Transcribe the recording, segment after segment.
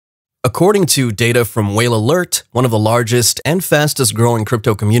According to data from Whale Alert, one of the largest and fastest growing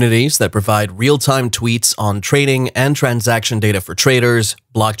crypto communities that provide real-time tweets on trading and transaction data for traders,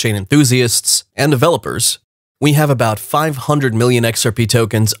 blockchain enthusiasts, and developers, we have about 500 million XRP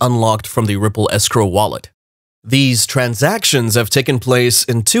tokens unlocked from the Ripple escrow wallet. These transactions have taken place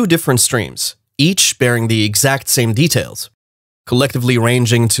in two different streams, each bearing the exact same details, collectively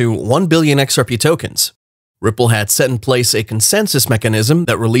ranging to 1 billion XRP tokens. Ripple had set in place a consensus mechanism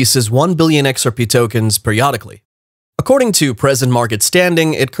that releases 1 billion XRP tokens periodically. According to present market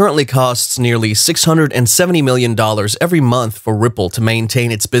standing, it currently costs nearly $670 million every month for Ripple to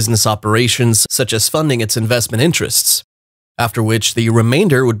maintain its business operations, such as funding its investment interests, after which the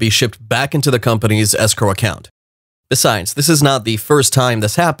remainder would be shipped back into the company's escrow account. Besides, this is not the first time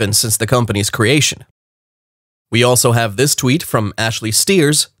this happened since the company's creation. We also have this tweet from Ashley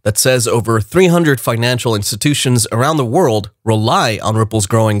Steers that says over 300 financial institutions around the world rely on Ripple's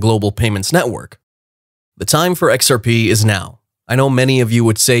growing global payments network. The time for XRP is now. I know many of you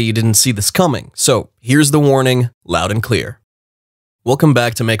would say you didn't see this coming, so here's the warning, loud and clear. Welcome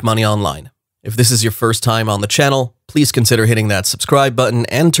back to Make Money Online. If this is your first time on the channel, please consider hitting that subscribe button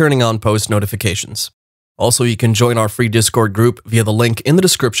and turning on post notifications. Also, you can join our free Discord group via the link in the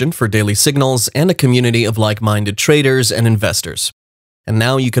description for daily signals and a community of like-minded traders and investors. And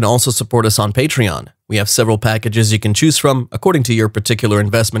now you can also support us on Patreon. We have several packages you can choose from according to your particular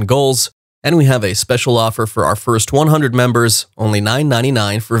investment goals, and we have a special offer for our first 100 members, only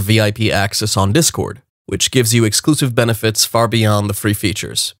 $9.99 for VIP access on Discord, which gives you exclusive benefits far beyond the free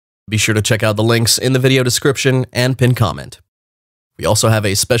features. Be sure to check out the links in the video description and pinned comment. We also have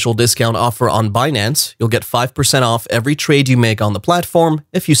a special discount offer on Binance. You'll get 5% off every trade you make on the platform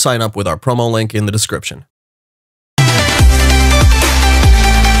if you sign up with our promo link in the description.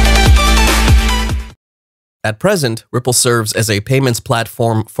 At present, Ripple serves as a payments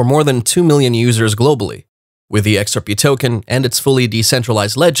platform for more than 2 million users globally, with the XRP token and its fully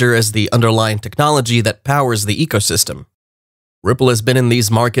decentralized ledger as the underlying technology that powers the ecosystem. Ripple has been in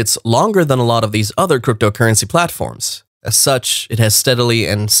these markets longer than a lot of these other cryptocurrency platforms. As such, it has steadily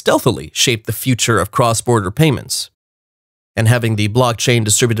and stealthily shaped the future of cross-border payments. And having the blockchain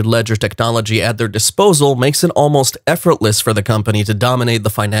distributed ledger technology at their disposal makes it almost effortless for the company to dominate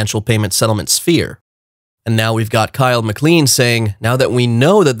the financial payment settlement sphere. And now we've got Kyle McLean saying, now that we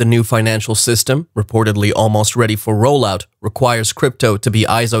know that the new financial system, reportedly almost ready for rollout, requires crypto to be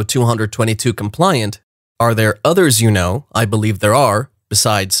ISO 222 compliant, are there others you know? I believe there are,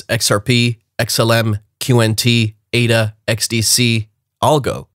 besides XRP, XLM, QNT, ADA, XDC,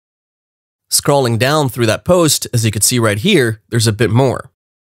 Algo. Scrolling down through that post, as you can see right here, there's a bit more.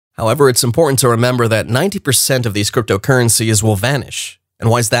 However, it's important to remember that 90% of these cryptocurrencies will vanish. And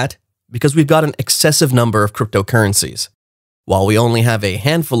why is that? Because we've got an excessive number of cryptocurrencies, while we only have a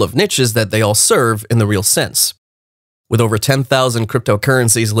handful of niches that they all serve in the real sense. With over 10,000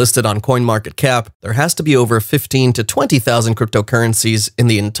 cryptocurrencies listed on CoinMarketCap, there has to be over 15 to 20,000 cryptocurrencies in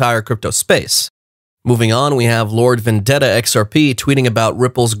the entire crypto space. Moving on, we have Lord Vendetta XRP tweeting about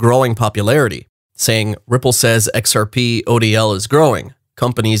Ripple's growing popularity, saying, Ripple says XRP ODL is growing.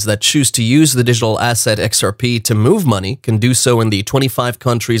 Companies that choose to use the digital asset XRP to move money can do so in the 25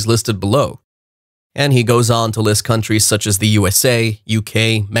 countries listed below. And he goes on to list countries such as the USA,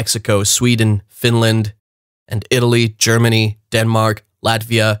 UK, Mexico, Sweden, Finland, and Italy, Germany, Denmark,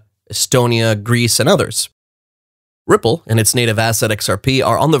 Latvia, Estonia, Greece, and others. Ripple and its native asset XRP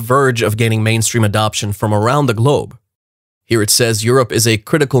are on the verge of gaining mainstream adoption from around the globe. Here it says Europe is a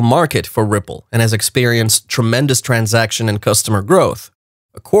critical market for Ripple and has experienced tremendous transaction and customer growth.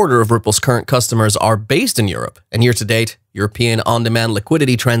 A quarter of Ripple's current customers are based in Europe, and year-to-date, European on-demand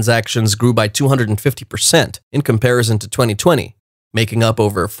liquidity transactions grew by 250% in comparison to 2020, making up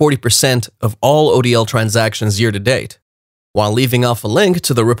over 40% of all ODL transactions year-to-date, while leaving off a link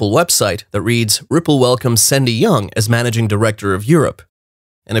to the Ripple website that reads, Ripple welcomes Sandy Young as Managing Director of Europe.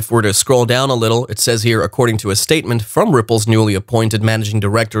 And if we're to scroll down a little, it says here, according to a statement from Ripple's newly appointed Managing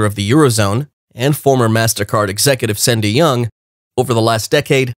Director of the Eurozone and former MasterCard executive Sandy Young, over the last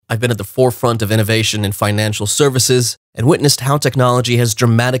decade, I've been at the forefront of innovation in financial services and witnessed how technology has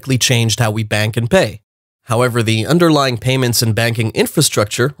dramatically changed how we bank and pay. However, the underlying payments and banking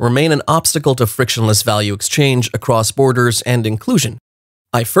infrastructure remain an obstacle to frictionless value exchange across borders and inclusion.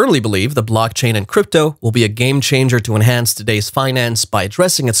 I firmly believe the blockchain and crypto will be a game changer to enhance today's finance by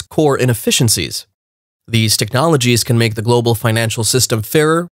addressing its core inefficiencies. These technologies can make the global financial system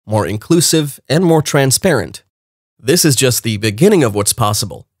fairer, more inclusive, and more transparent. This is just the beginning of what's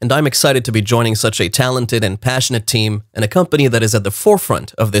possible, and I'm excited to be joining such a talented and passionate team and a company that is at the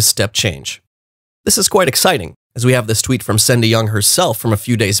forefront of this step change. This is quite exciting, as we have this tweet from Sandy Young herself from a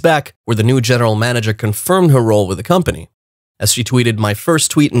few days back, where the new general manager confirmed her role with the company. As she tweeted, "My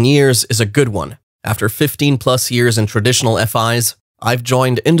first tweet in years is a good one. After 15 plus years in traditional FIs, I've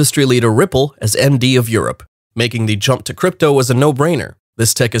joined industry leader Ripple as MD of Europe. Making the jump to crypto was a no-brainer.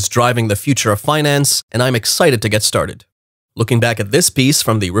 This tech is driving the future of finance, and I'm excited to get started." Looking back at this piece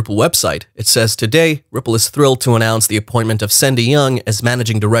from the Ripple website, it says, "Today, Ripple is thrilled to announce the appointment of Sandy Young as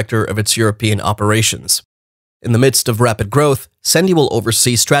managing director of its European operations. In the midst of rapid growth, Sandy will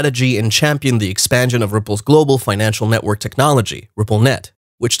oversee strategy and champion the expansion of Ripple's global financial network technology, RippleNet,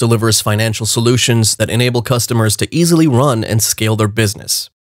 which delivers financial solutions that enable customers to easily run and scale their business.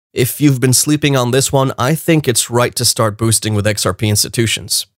 If you've been sleeping on this one, I think it's right to start boosting with XRP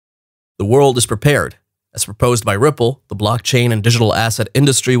institutions. The world is prepared. As proposed by Ripple, the blockchain and digital asset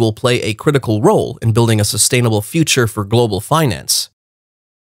industry will play a critical role in building a sustainable future for global finance."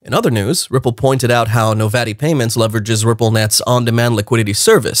 In other news, Ripple pointed out how Novati Payments leverages RippleNet's on-demand liquidity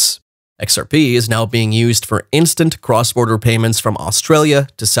service. XRP is now being used for instant cross-border payments from Australia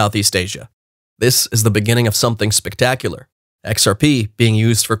to Southeast Asia. This is the beginning of something spectacular. XRP being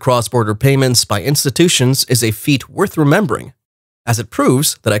used for cross-border payments by institutions is a feat worth remembering, as it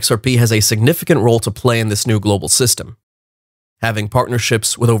proves that XRP has a significant role to play in this new global system. Having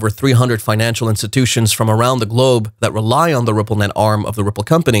partnerships with over 300 financial institutions from around the globe that rely on the RippleNet arm of the Ripple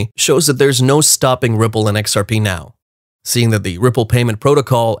company shows that there's no stopping Ripple and XRP now. Seeing that the Ripple payment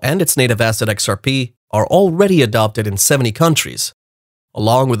protocol and its native asset XRP are already adopted in 70 countries,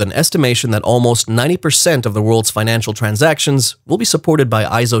 along with an estimation that almost 90% of the world's financial transactions will be supported by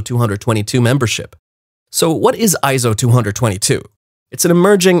ISO 222 membership. So what is ISO 222? It's an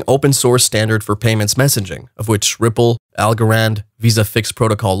emerging open-source standard for payments messaging, of which Ripple, Algorand, Visa Fixed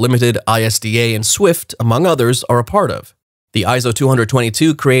Protocol Limited, ISDA, and SWIFT, among others, are a part of. The ISO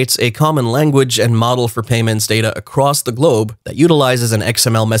 222 creates a common language and model for payments data across the globe that utilizes an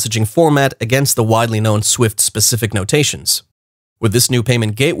XML messaging format against the widely known SWIFT-specific notations. With this new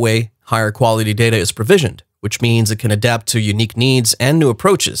payment gateway, higher quality data is provisioned, which means it can adapt to unique needs and new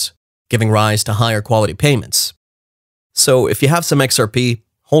approaches, giving rise to higher quality payments. So if you have some XRP,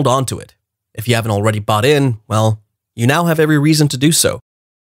 hold on to it. If you haven't already bought in, well, you now have every reason to do so.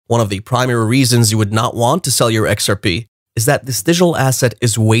 One of the primary reasons you would not want to sell your XRP is that this digital asset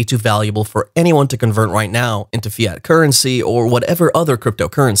is way too valuable for anyone to convert right now into fiat currency or whatever other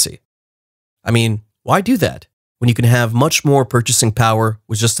cryptocurrency. I mean, why do that when you can have much more purchasing power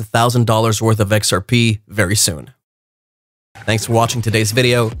with just $1,000 worth of XRP very soon? Thanks for watching today's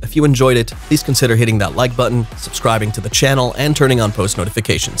video. If you enjoyed it, please consider hitting that like button, subscribing to the channel, and turning on post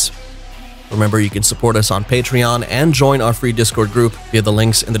notifications. Remember, you can support us on Patreon and join our free Discord group via the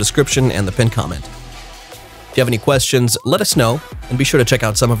links in the description and the pinned comment. If you have any questions, let us know, and be sure to check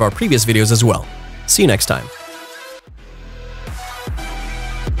out some of our previous videos as well. See you next time.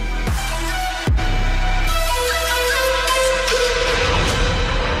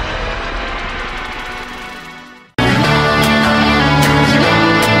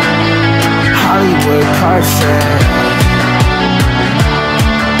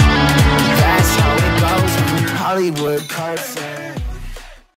 That's how it goes. Hollywood Carson.